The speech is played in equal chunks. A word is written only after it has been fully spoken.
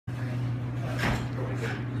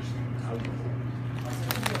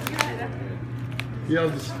Yeah,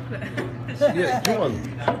 I'm just... Yeah, come on.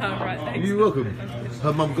 Oh, right, thanks. You're welcome.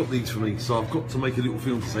 Her mum got these for me, so I've got to make a little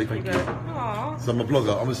film to say thank you. Aww. So I'm a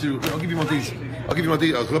blogger. I'm a serial... I'll give you my details. I'll give you my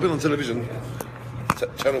details, because I've been on television.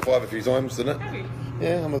 Channel 5 a few times, isn't it? Have you?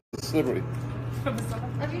 Yeah, I'm a celebrity.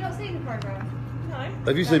 Have you not seen the programme? No.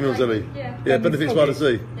 Have you seen me on telly? Yeah. Yeah, Benefits by the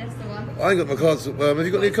Sea. Yes, the one. I ain't got my cards. Have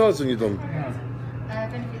you got any cards on you, Don?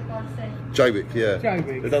 Benefits by the Sea. Jaywick, yeah.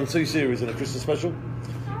 Jaywick. They've done 2 series in a Christmas special.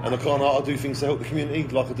 And I do things to help the community,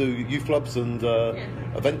 like I do youth clubs and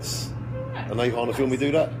events. And they kind of feel me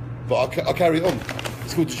do that. But I carry it on.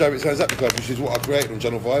 It's called the Jaywick Sounds Happy Club, which is what I created on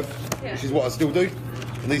Channel 5, which is what I still do.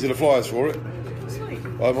 And these are the flyers for it.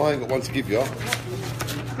 I ain't got one to give you.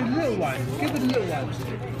 The little one. Give it the little one.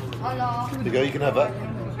 There you go, you can have that.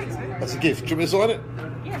 That's a gift. Do you want me to sign it?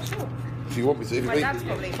 Yeah, sure. If you want me to. My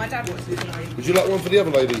dad wants to sign. Would you like one for the other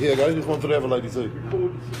lady? Here you go, there's one for the other lady too.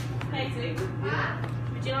 Katie,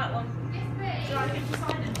 would you like one? Would you like him to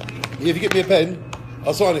sign it? Yeah, if you get me a pen,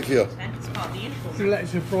 I'll sign it for you. It's part of the uniform.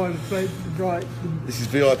 Select your private plate, right? This is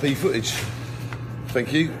VIP footage.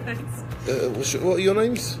 Thank you. What are your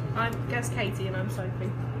names? That's Katie and I'm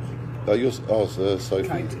Sophie. Oh, Sophie.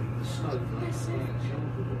 Kate.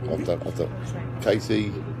 I've done.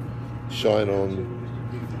 Katie, Shine On.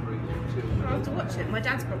 I'll have to watch it. My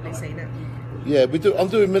dad's probably seen it. Yeah, we do. I'm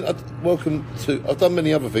doing. Welcome to. I've done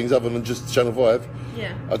many other things other than just Channel 5.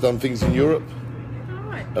 Yeah. I've done things in Europe,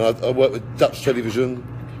 Alright. and I worked with Dutch television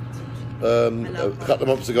a couple of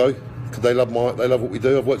months ago because they love what we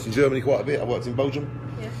do. I've worked in Germany quite a bit. I've worked in Belgium.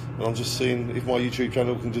 Yeah. And I'm just seeing if my YouTube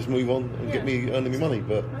channel can just move on and get me earning me money.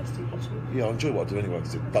 But Nice to meet you. yeah, I enjoy what I do anyway.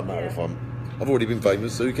 Because it doesn't matter if I've already been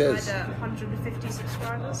famous, so who I cares? had 150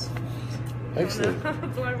 subscribers. Excellent.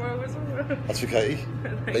 Blow my whistle. That's for Katie.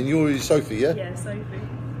 And you're Sophie, yeah? Yeah, Sophie.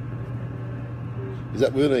 Is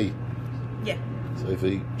that with an E? Yeah.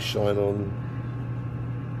 Sophie, Shine On.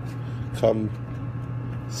 Come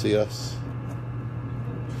see us.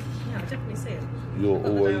 Yeah, I'll definitely see it. You're I've got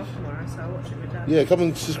the day always. off tomorrow, so I'll watch it with Dad. Yeah, come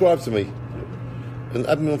and subscribe to me. And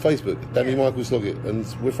add me on Facebook, Danny Michael Sloggett, and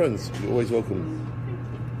we're friends. You're always welcome.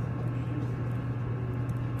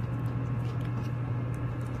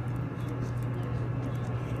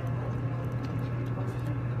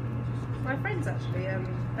 My friends actually,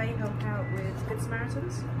 they help out with Good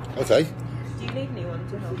Samaritans. Okay, Do you need anyone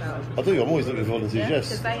to help out? I do. I'm always looking for volunteers.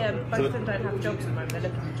 Because Yes. they both of them don't have jobs at the moment. They're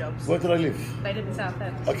looking for jobs. Where do they live? They live in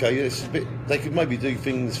Southend. Okay, yeah, it's a bit. They could maybe do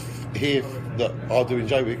things here that I do in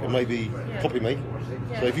Jaywick, and maybe copy me.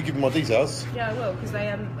 So if you give me my details. Yeah, I will, because they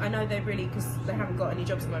I know they really, because they haven't got any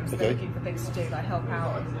jobs at the moment, so they're looking for things to do, like help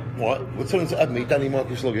out. Right, we'll tell them to add me, Danny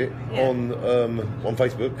Michael Sloggett, on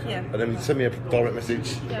Facebook, and then send me a direct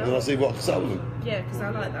message, and then I'll see what I can set up with them. Yeah, because I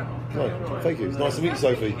like that. No, thank you. It's nice to meet you,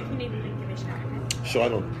 Sophie. If you need anything, give me a shout.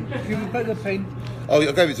 Shine On. Give me the pen. Oh,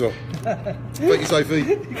 I gave it to her. Thank you, Sophie.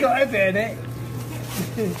 You got everything in it.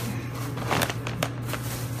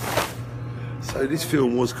 So this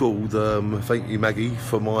film was called "Thank You, Maggy"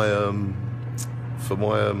 for my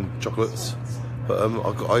chocolates. But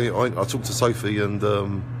I talked to Sophie and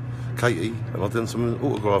Katie, and I've done some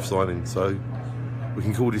autograph signing. So we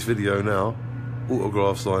can call this video now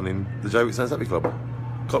 "Autograph Signing the Jaywick Sounds Happy Club."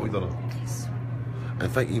 Can't we, Donna? Yes. And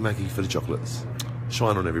thank you, Maggie, for the chocolates.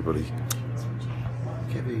 Shine on, everybody.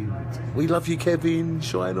 Kevin, we love you, Kevin.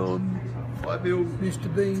 Shine on. 5 mil. Mr.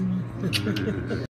 Bean.